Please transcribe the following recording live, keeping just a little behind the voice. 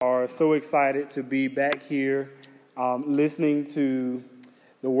are so excited to be back here listening to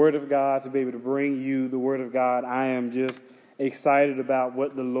the Word of God, to be able to bring you the Word of God. I am just excited about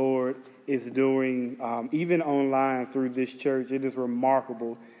what the Lord is doing, even online through this church. It is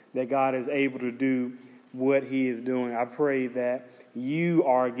remarkable that God is able to do what He is doing. I pray that you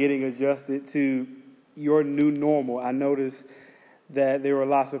are getting adjusted to your new normal. I notice that there are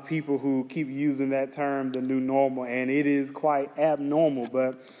lots of people who keep using that term, the new normal, and it is quite abnormal.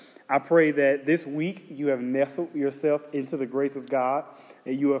 But I pray that this week you have nestled yourself into the grace of God,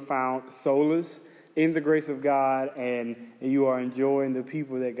 and you have found solace in the grace of God, and you are enjoying the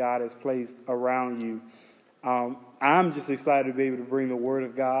people that God has placed around you. I'm just excited to be able to bring the Word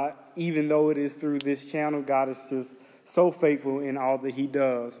of God, even though it is through this channel. God is just so faithful in all that He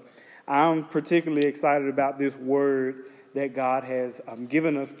does. I'm particularly excited about this word that God has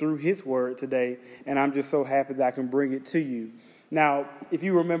given us through His Word today, and I'm just so happy that I can bring it to you. Now, if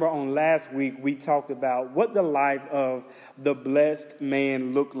you remember on last week, we talked about what the life of the blessed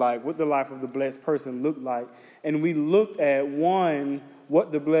man looked like, what the life of the blessed person looked like, and we looked at, one,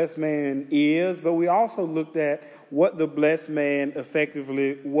 what the blessed man is, but we also looked at what the blessed man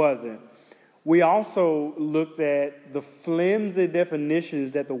effectively wasn't. We also looked at the flimsy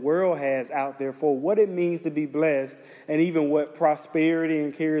definitions that the world has out there for what it means to be blessed, and even what prosperity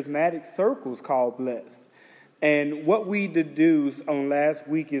and charismatic circles call blessed. And what we deduced on last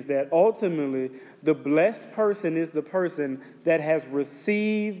week is that ultimately the blessed person is the person that has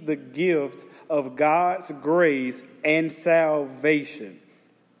received the gift of God's grace and salvation.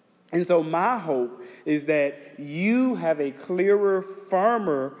 And so my hope is that you have a clearer,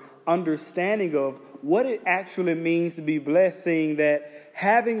 firmer understanding of what it actually means to be blessed, seeing that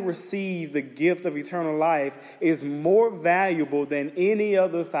having received the gift of eternal life is more valuable than any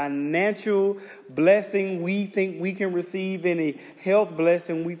other financial blessing we think we can receive, any health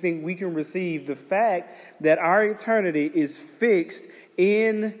blessing we think we can receive. The fact that our eternity is fixed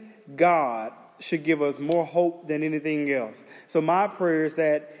in God should give us more hope than anything else. So my prayer is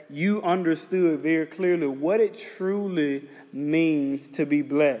that you understood very clearly what it truly means to be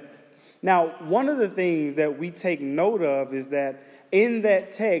blessed. Now, one of the things that we take note of is that in that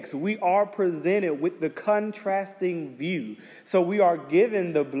text, we are presented with the contrasting view. So we are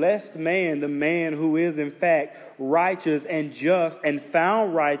given the blessed man, the man who is in fact righteous and just and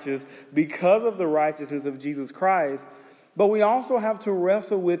found righteous because of the righteousness of Jesus Christ. But we also have to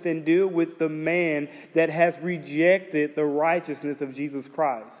wrestle with and deal with the man that has rejected the righteousness of Jesus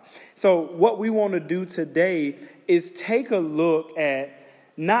Christ. So what we want to do today is take a look at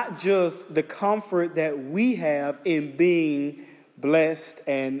not just the comfort that we have in being blessed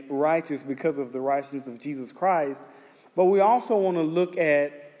and righteous because of the righteousness of Jesus Christ, but we also want to look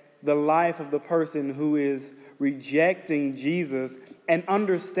at the life of the person who is rejecting Jesus and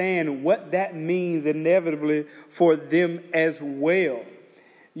understand what that means inevitably for them as well.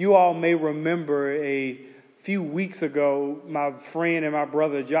 You all may remember a few weeks ago, my friend and my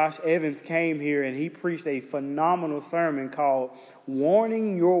brother Josh Evans came here and he preached a phenomenal sermon called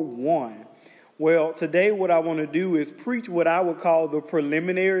Warning Your One. Well, today what I want to do is preach what I would call the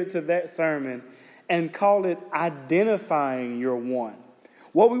preliminary to that sermon and call it Identifying Your One.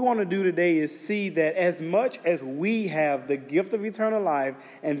 What we want to do today is see that as much as we have the gift of eternal life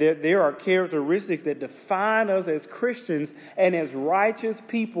and that there are characteristics that define us as Christians and as righteous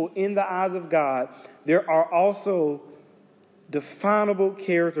people in the eyes of God, there are also definable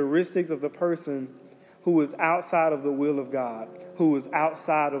characteristics of the person who is outside of the will of God, who is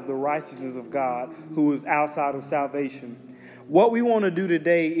outside of the righteousness of God, who is outside of salvation. What we want to do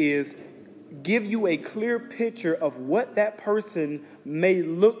today is give you a clear picture of what that person may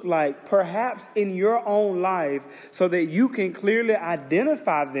look like, perhaps in your own life, so that you can clearly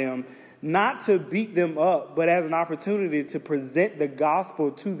identify them, not to beat them up, but as an opportunity to present the gospel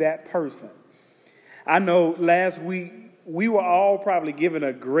to that person. I know last week we were all probably given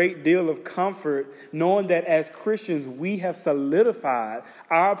a great deal of comfort knowing that as Christians we have solidified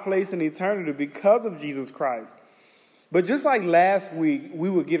our place in eternity because of Jesus Christ. But just like last week, we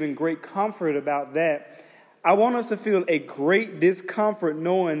were given great comfort about that. I want us to feel a great discomfort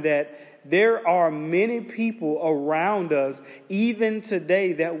knowing that there are many people around us, even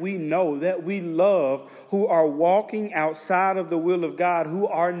today, that we know, that we love, who are walking outside of the will of God, who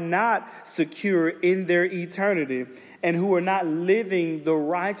are not secure in their eternity, and who are not living the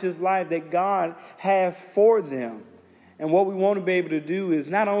righteous life that God has for them. And what we want to be able to do is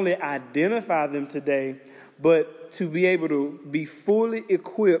not only identify them today, but to be able to be fully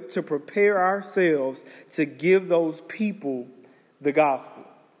equipped to prepare ourselves to give those people the gospel.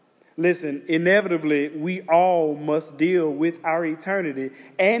 Listen, inevitably, we all must deal with our eternity,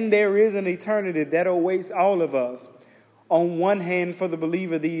 and there is an eternity that awaits all of us. On one hand, for the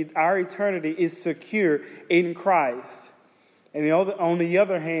believer, our eternity is secure in Christ. And on the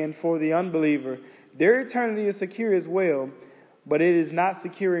other hand, for the unbeliever, their eternity is secure as well, but it is not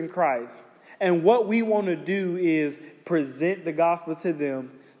secure in Christ. And what we want to do is present the gospel to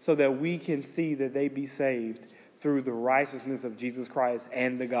them so that we can see that they be saved through the righteousness of Jesus Christ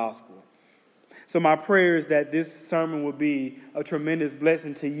and the gospel. So my prayer is that this sermon will be a tremendous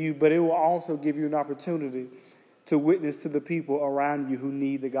blessing to you, but it will also give you an opportunity to witness to the people around you who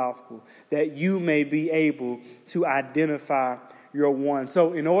need the gospel, that you may be able to identify your one.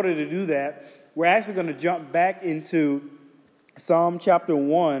 So in order to do that, we're actually going to jump back into Psalm chapter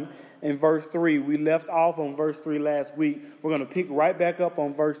 1 and verse 3. We left off on verse 3 last week. We're going to pick right back up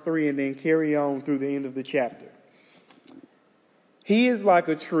on verse 3 and then carry on through the end of the chapter. He is like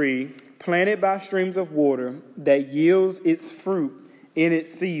a tree planted by streams of water that yields its fruit in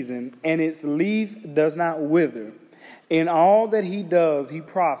its season, and its leaf does not wither. In all that he does, he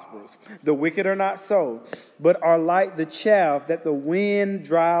prospers. The wicked are not so, but are like the chaff that the wind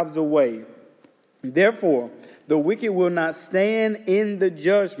drives away. Therefore, the wicked will not stand in the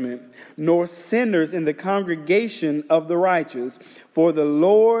judgment, nor sinners in the congregation of the righteous. For the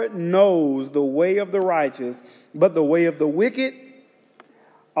Lord knows the way of the righteous, but the way of the wicked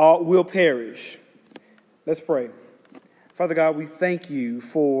will perish. Let's pray. Father God, we thank you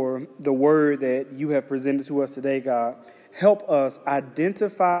for the word that you have presented to us today, God. Help us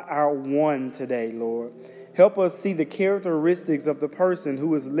identify our one today, Lord. Help us see the characteristics of the person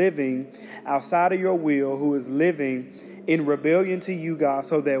who is living outside of your will, who is living in rebellion to you, God,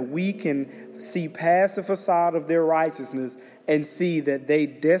 so that we can see past the facade of their righteousness and see that they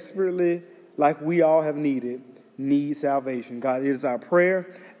desperately, like we all have need salvation. God, it is our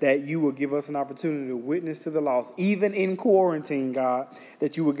prayer that you will give us an opportunity to witness to the lost, even in quarantine, God,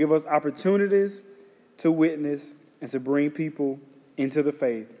 that you will give us opportunities to witness and to bring people into the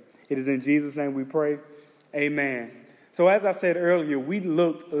faith. It is in Jesus' name we pray. Amen. So as I said earlier, we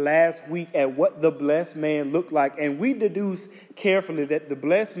looked last week at what the blessed man looked like, and we deduced carefully that the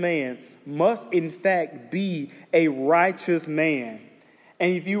blessed man must in fact be a righteous man.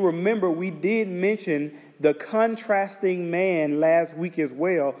 And if you remember, we did mention the contrasting man last week as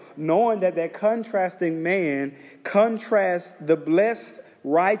well, knowing that contrasting man contrasts the blessed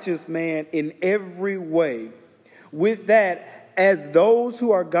righteous man in every way. With that, as those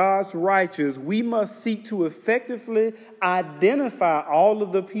who are God's righteous, we must seek to effectively identify all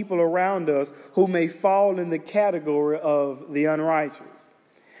of the people around us who may fall in the category of the unrighteous.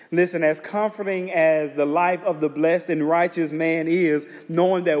 Listen, as comforting as the life of the blessed and righteous man is,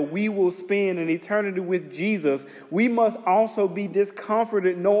 knowing that we will spend an eternity with Jesus, we must also be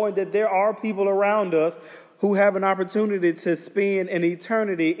discomforted knowing that there are people around us who have an opportunity to spend an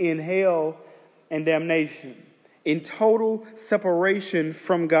eternity in hell and damnation, in total separation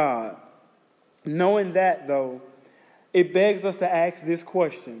from God. Knowing that, though, it begs us to ask this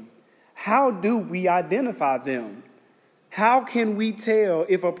question: how do we identify them? How can we tell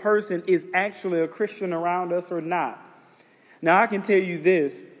if a person is actually a Christian around us or not? Now, I can tell you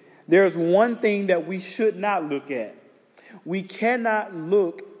this. There's one thing that we should not look at. We cannot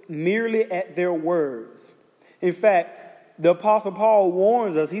look merely at their words. In fact, the Apostle Paul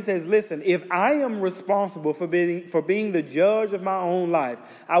warns us. He says, listen, if I am responsible for being the judge of my own life,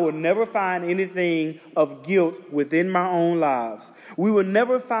 I will never find anything of guilt within my own lives. We will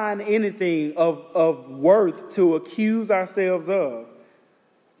never find anything of worth to accuse ourselves of.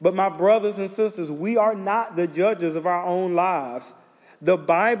 But my brothers and sisters, we are not the judges of our own lives. The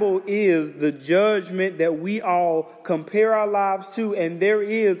Bible is the judgment that we all compare our lives to, and there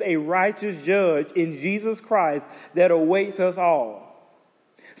is a righteous judge in Jesus Christ that awaits us all.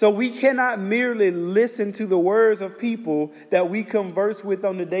 So we cannot merely listen to the words of people that we converse with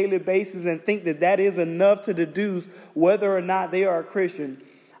on a daily basis and think that that is enough to deduce whether or not they are a Christian.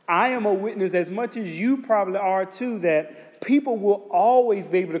 I am a witness, as much as you probably are too, that people will always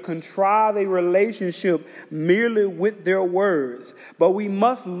be able to contrive a relationship merely with their words. But we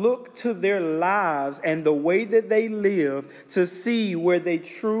must look to their lives and the way that they live to see where they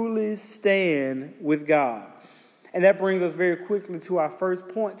truly stand with God. And that brings us very quickly to our first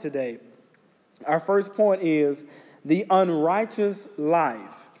point today. Our first point is the unrighteous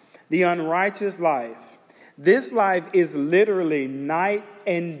life. The unrighteous life. This life is literally night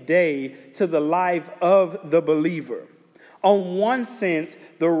and day to the life of the believer. On one sense,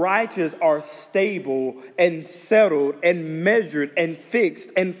 the righteous are stable and settled and measured and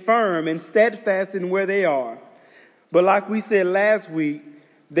fixed and firm and steadfast in where they are. But like we said last week,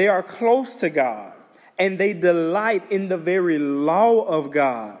 They are close to God, and they delight in the very law of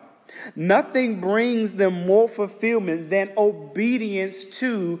God. Nothing brings them more fulfillment than obedience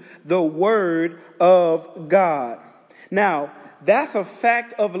to the word of God. Now, that's a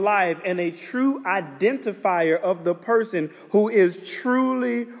fact of life and a true identifier of the person who is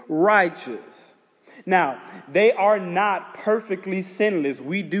truly righteous. Now, they are not perfectly sinless.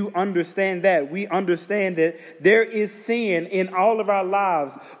 We do understand that. We understand that there is sin in all of our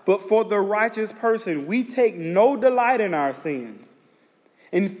lives. But for the righteous person, we take no delight in our sins.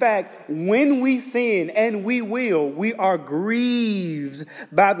 In fact, when we sin, and we will, we are grieved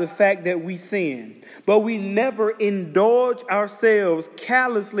by the fact that we sin. But we never indulge ourselves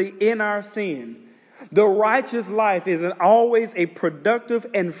callously in our sin. The righteous life is always a productive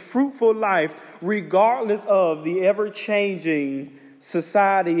and fruitful life, regardless of the ever-changing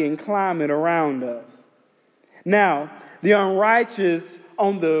society and climate around us. Now, the unrighteous,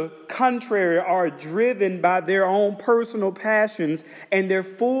 on the contrary, are driven by their own personal passions, and their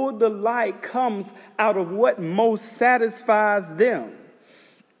full delight comes out of what most satisfies them.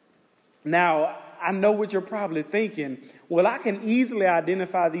 Now, I know what you're probably thinking. Well, I can easily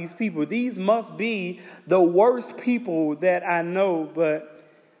identify these people. These must be the worst people that I know, but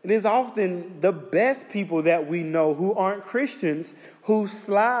it is often the best people that we know who aren't Christians who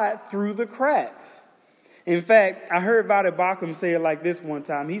slide through the cracks. In fact, I heard Voddie Baucham say it like this one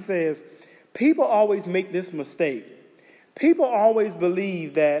time. He says, people always make this mistake. People always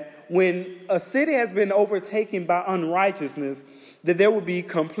believe that when a city has been overtaken by unrighteousness, that there will be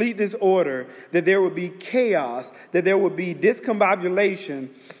complete disorder, that there will be chaos, that there will be discombobulation.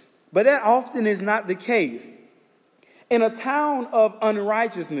 But that often is not the case. In a town of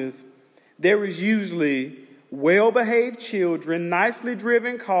unrighteousness, there is usually well-behaved children, nicely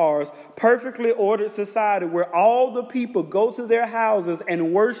driven cars, perfectly ordered society where all the people go to their houses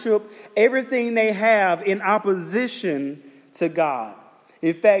and worship everything they have in opposition to God.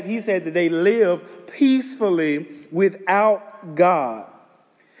 In fact, he said that they live peacefully without God.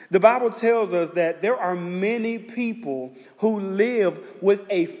 The Bible tells us that there are many people who live with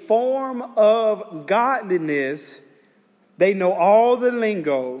a form of godliness. They know all the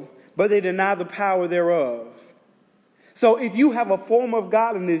lingo, but they deny the power thereof. So if you have a form of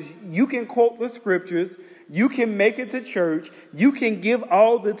godliness, you can quote the scriptures, you can make it to church, you can give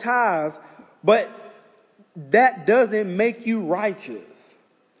all the tithes, but that doesn't make you righteous.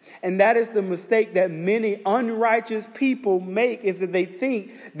 And that is the mistake that many unrighteous people make, is that they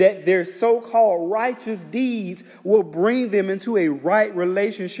think that their so-called righteous deeds will bring them into a right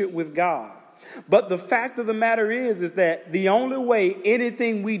relationship with God. But the fact of the matter is that the only way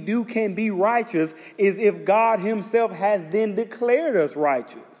anything we do can be righteous is if God himself has then declared us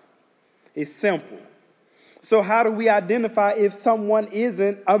righteous. It's simple. So how do we identify if someone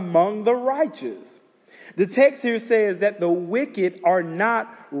isn't among the righteous? The text here says that the wicked are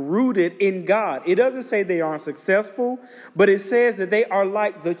not rooted in God. It doesn't say they aren't successful, but it says that they are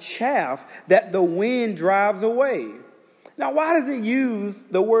like the chaff that the wind drives away. Now, why does it use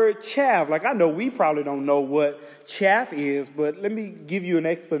the word chaff? Like, I know we probably don't know what chaff is, but let me give you an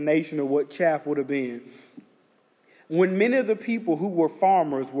explanation of what chaff would have been. When many of the people who were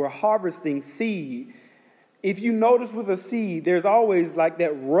farmers were harvesting seed, if you notice with a seed, there's always like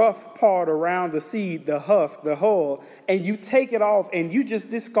that rough part around the seed, the husk, the hull, and you take it off and you just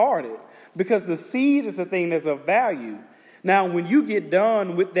discard it because the seed is the thing that's of value. Now, when you get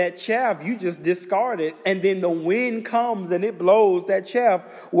done with that chaff, you just discard it, and then the wind comes and it blows that chaff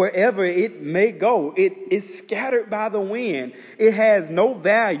wherever it may go. It is scattered by the wind. It has no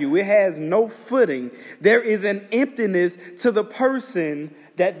value. It has no footing. There is an emptiness to the person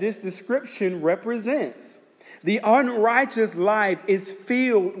that this description represents. The unrighteous life is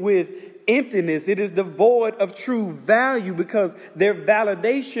filled with emptiness. It is devoid of true value because their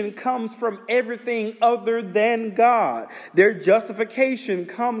validation comes from everything other than God. Their justification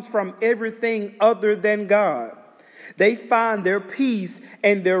comes from everything other than God. They find their peace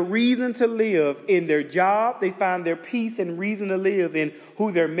and their reason to live in their job. They find their peace and reason to live in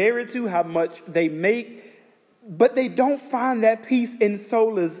who they're married to, how much they make. But they don't find that peace and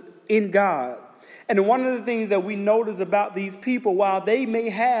solace in God. And one of the things that we notice about these people, while they may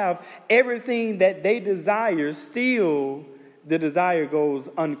have everything that they desire, still the desire goes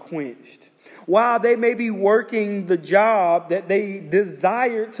unquenched. While they may be working the job that they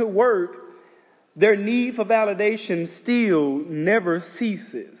desire to work, their need for validation still never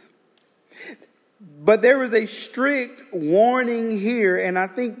ceases. But there is a strict warning here, and I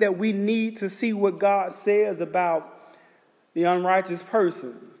think that we need to see what God says about the unrighteous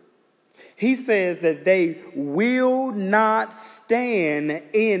person. He says that they will not stand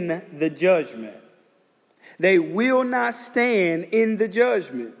in the judgment. They will not stand in the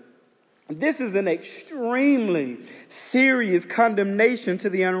judgment. This is an extremely serious condemnation to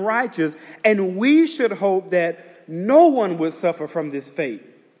the unrighteous, and we should hope that no one would suffer from this fate.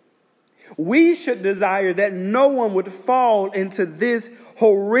 We should desire that no one would fall into this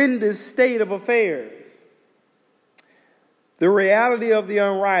horrendous state of affairs. The reality of the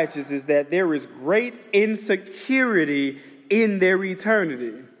unrighteous is that there is great insecurity in their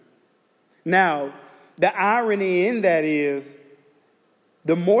eternity. Now, the irony in that is,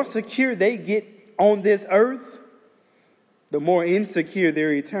 the more secure they get on this earth, the more insecure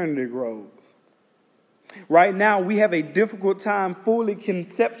their eternity grows. Right now, we have a difficult time fully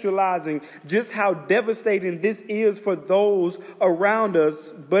conceptualizing just how devastating this is for those around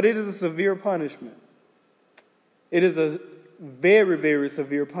us, but it is a severe punishment. It is a very, very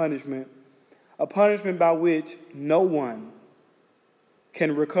severe punishment, a punishment by which no one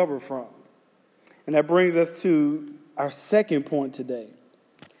can recover from. And that brings us to our second point today.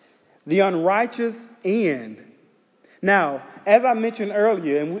 The unrighteous end. Now, as I mentioned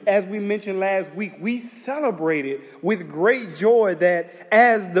earlier, and as we mentioned last week, we celebrated with great joy that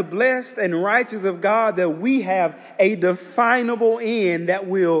as the blessed and righteous of God, that we have a definable end that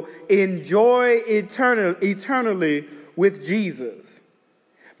will enjoy eternally with Jesus.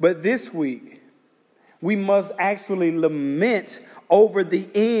 But this week, we must actually lament over the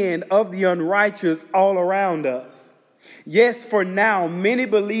end of the unrighteous all around us. Yes, for now, many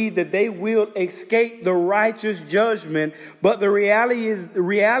believe that they will escape the righteous judgment, but the reality is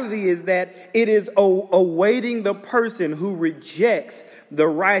that it is awaiting the person who rejects the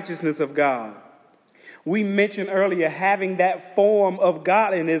righteousness of God. We mentioned earlier having that form of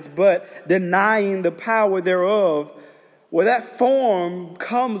godliness, but denying the power thereof. Well, that form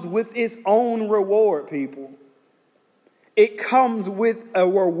comes with its own reward, people. It comes with a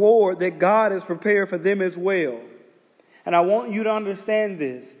reward that God has prepared for them as well. And I want you to understand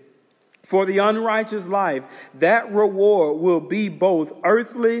this. For the unrighteous life, that reward will be both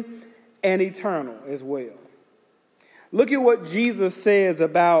earthly and eternal as well. Look at what Jesus says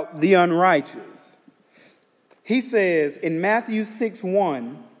about the unrighteous. He says in Matthew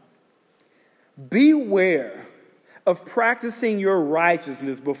 6:1, beware of practicing your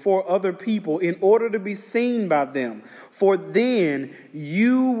righteousness before other people in order to be seen by them, for then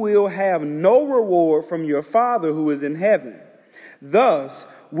you will have no reward from your Father who is in heaven. Thus,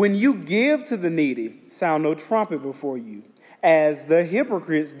 when you give to the needy, sound no trumpet before you, as the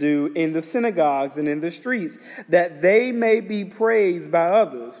hypocrites do in the synagogues and in the streets, that they may be praised by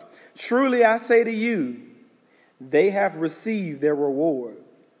others. Truly I say to you, they have received their reward.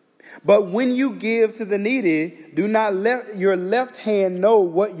 But when you give to the needy, do not let your left hand know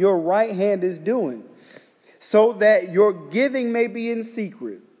what your right hand is doing, so that your giving may be in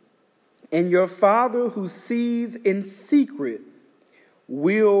secret. And your Father who sees in secret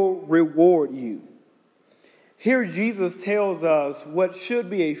will reward you. Here Jesus tells us what should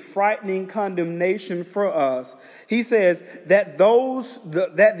be a frightening condemnation for us. He says that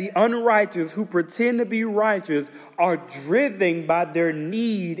the unrighteous who pretend to be righteous are driven by their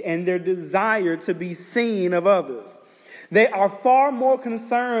need and their desire to be seen of others. They are far more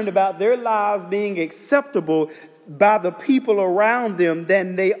concerned about their lives being acceptable by the people around them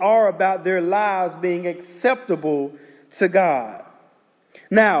than they are about their lives being acceptable to God.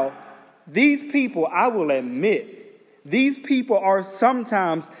 Now, these people, I will admit, these people are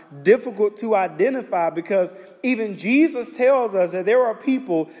sometimes difficult to identify because even Jesus tells us that there are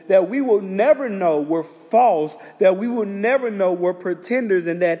people that we will never know were false, that we will never know were pretenders,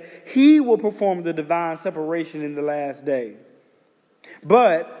 and that he will perform the divine separation in the last day.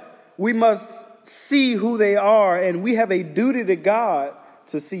 But we must see who they are, and we have a duty to God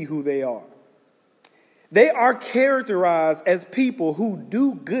to see who they are. They are characterized as people who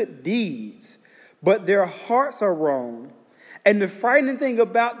do good deeds, but their hearts are wrong. And the frightening thing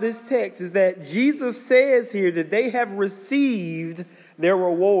about this text is that Jesus says here that they have received their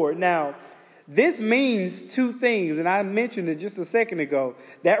reward. Now, this means two things, and I mentioned it just a second ago.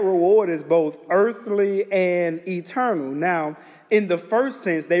 That reward is both earthly and eternal. Now, in the first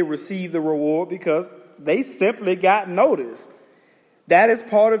sense, they received the reward because they simply got noticed. That is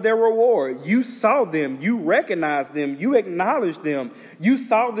part of their reward. You saw them, you recognized them, you acknowledged them, you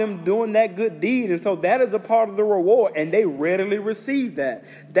saw them doing that good deed. And so that is a part of the reward, and they readily received that.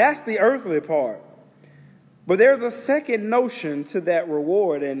 That's the earthly part. But there's a second notion to that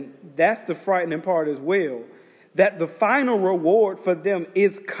reward, and that's the frightening part as well, that the final reward for them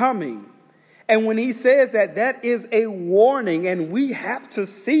is coming. And when he says that, that is a warning, and we have to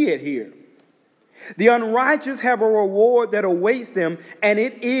see it here. The unrighteous have a reward that awaits them, and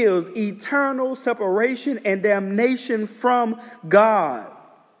it is eternal separation and damnation from God.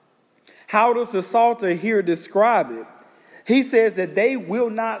 How does the Psalter here describe it? He says that they will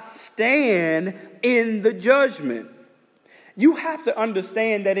not stand in the judgment. You have to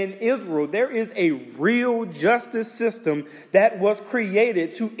understand that in Israel, there is a real justice system that was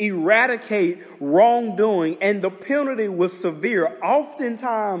created to eradicate wrongdoing, and the penalty was severe,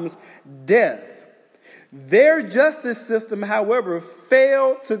 oftentimes death. Their justice system, however,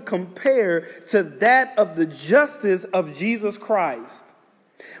 failed to compare to that of the justice of Jesus Christ.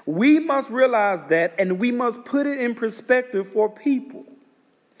 We must realize that, and we must put it in perspective for people.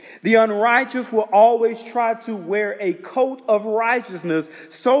 The unrighteous will always try to wear a coat of righteousness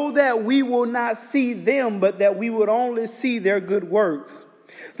so that we will not see them, but that we would only see their good works.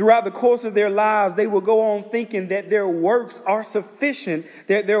 Throughout the course of their lives, they will go on thinking that their works are sufficient,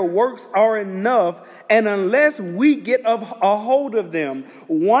 that their works are enough, and unless we get a hold of them,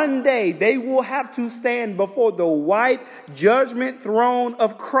 one day they will have to stand before the white judgment throne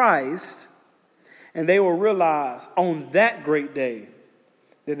of Christ, and they will realize on that great day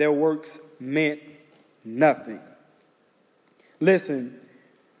that their works meant nothing. Listen,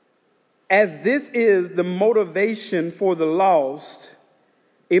 as this is the motivation for the lost,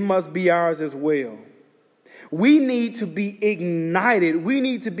 it must be ours as well. We need to be ignited. We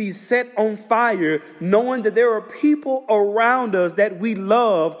need to be set on fire, knowing that there are people around us that we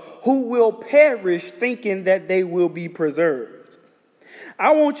love who will perish thinking that they will be preserved.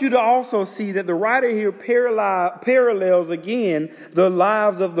 I want you to also see that the writer here parallels again the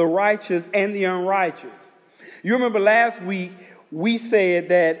lives of the righteous and the unrighteous. You remember last week, we said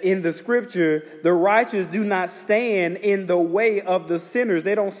that in the scripture, the righteous do not stand in the way of the sinners.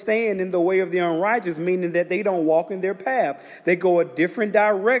 They don't stand in the way of the unrighteous, meaning that they don't walk in their path. They go a different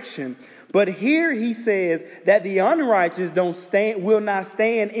direction. But here he says that the unrighteous will not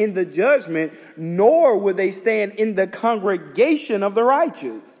stand in the judgment, nor will they stand in the congregation of the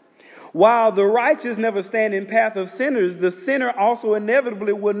righteous. While the righteous never stand in path of sinners, the sinner also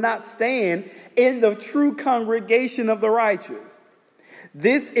inevitably will not stand in the true congregation of the righteous.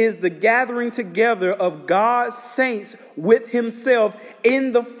 This is the gathering together of God's saints with himself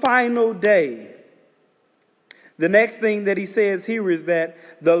in the final day. The next thing that he says here is that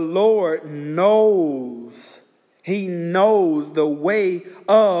the Lord knows. He knows the way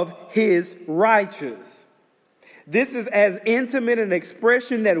of his righteous. This is as intimate an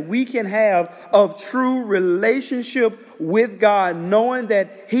expression that we can have of true relationship with God, knowing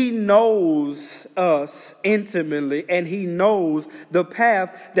that he knows us intimately and he knows the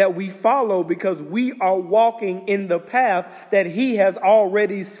path that we follow because we are walking in the path that he has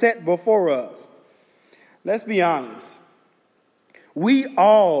already set before us. Let's be honest. We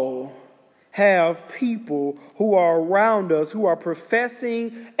all have people who are around us who are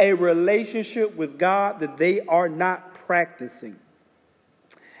professing a relationship with God that they are not practicing.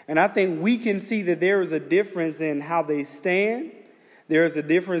 And I think we can see that there is a difference in how they stand, there is a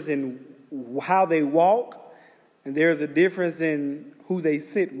difference in how they walk, and there is a difference in who they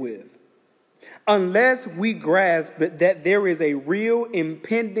sit with. Unless we grasp that there is a real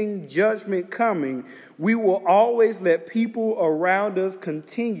impending judgment coming, we will always let people around us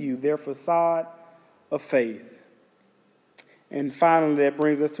continue their facade of faith. And finally, that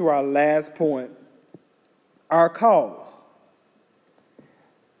brings us to our last point, our cause.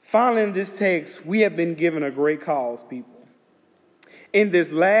 Finally, in this text, we have been given a great cause, people. In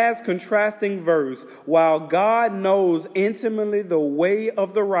this last contrasting verse, while God knows intimately the way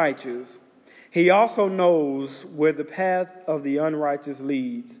of the righteous, he also knows where the path of the unrighteous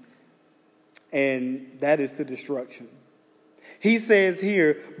leads, and that is to destruction. He says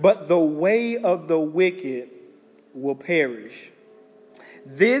here, but the way of the wicked will perish.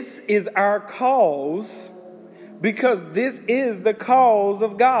 This is our cause because this is the cause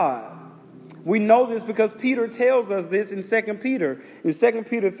of God. We know this because Peter tells us this in 2 Peter. In 2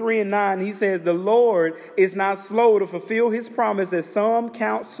 Peter 3:9, he says, the Lord is not slow to fulfill his promise, as some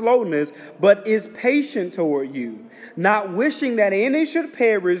count slowness, but is patient toward you, not wishing that any should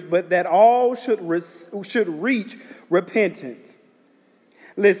perish, but that all should reach repentance.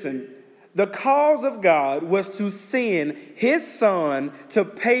 Listen, the cause of God was to send his son to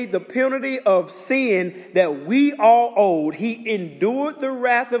pay the penalty of sin that we all owed. He endured the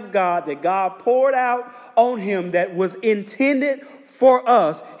wrath of God that God poured out on him that was intended for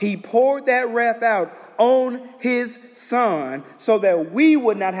us. He poured that wrath out on his son so that we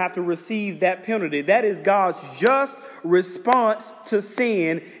would not have to receive that penalty. That is God's just response to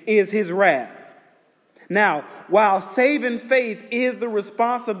sin, is his wrath. Now, while saving faith is the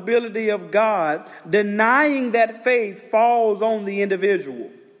responsibility of God, denying that faith falls on the individual.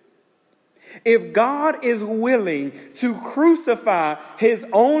 If God is willing to crucify his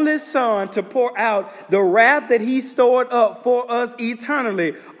only son to pour out the wrath that he stored up for us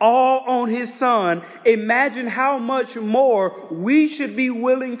eternally, all on his son, imagine how much more we should be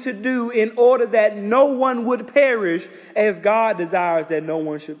willing to do in order that no one would perish, as God desires that no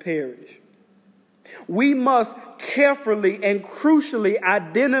one should perish. We must carefully and crucially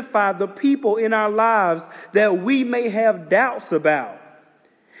identify the people in our lives that we may have doubts about.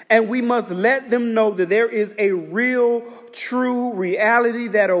 And we must let them know that there is a real, true reality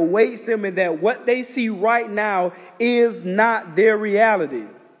that awaits them and that what they see right now is not their reality.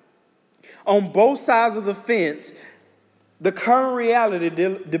 On both sides of the fence, the current reality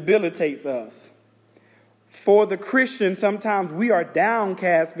debilitates us. For the Christian, sometimes we are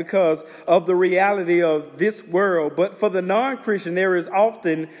downcast because of the reality of this world. But for the non-Christian, there is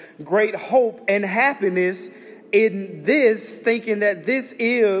often great hope and happiness in this, thinking that this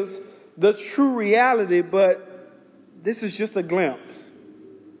is the true reality, but this is just a glimpse.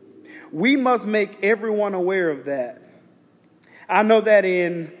 We must make everyone aware of that. I know that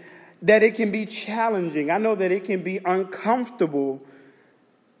it can be challenging. I know that it can be uncomfortable,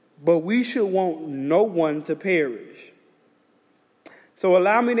 but we should want no one to perish. So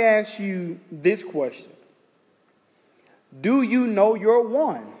allow me to ask you this question. Do you know your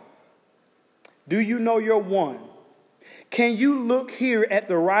one? Do you know your one? Can you look here at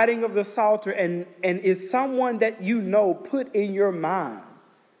the writing of the Psalter and is someone that you know put in your mind?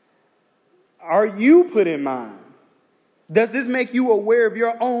 Are you put in mind? Does this make you aware of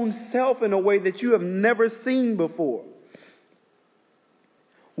your own self in a way that you have never seen before?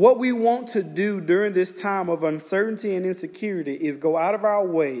 What we want to do during this time of uncertainty and insecurity is go out of our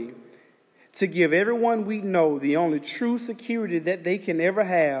way to give everyone we know the only true security that they can ever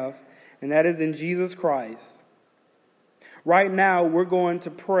have, and that is in Jesus Christ. Right now, we're going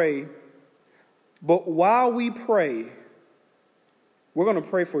to pray, but while we pray, we're going to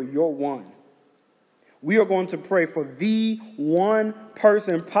pray for your one. We are going to pray for the one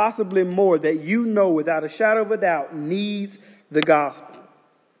person, possibly more, that you know without a shadow of a doubt needs the gospel.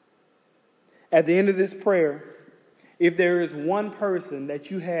 At the end of this prayer, if there is one person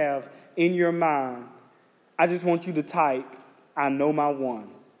that you have in your mind, I just want you to type, I know my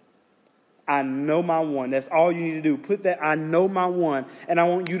one. I know my one. That's all you need to do. Put that, I know my one. And I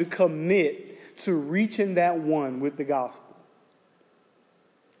want you to commit to reaching that one with the gospel.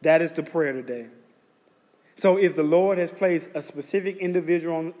 That is the prayer today. So if the Lord has placed a specific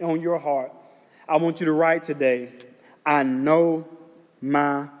individual on your heart, I want you to write today, I know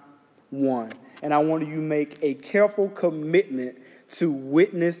my one. And I want you to make a careful commitment to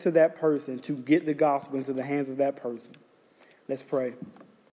witness to that person, to get the gospel into the hands of that person. Let's pray.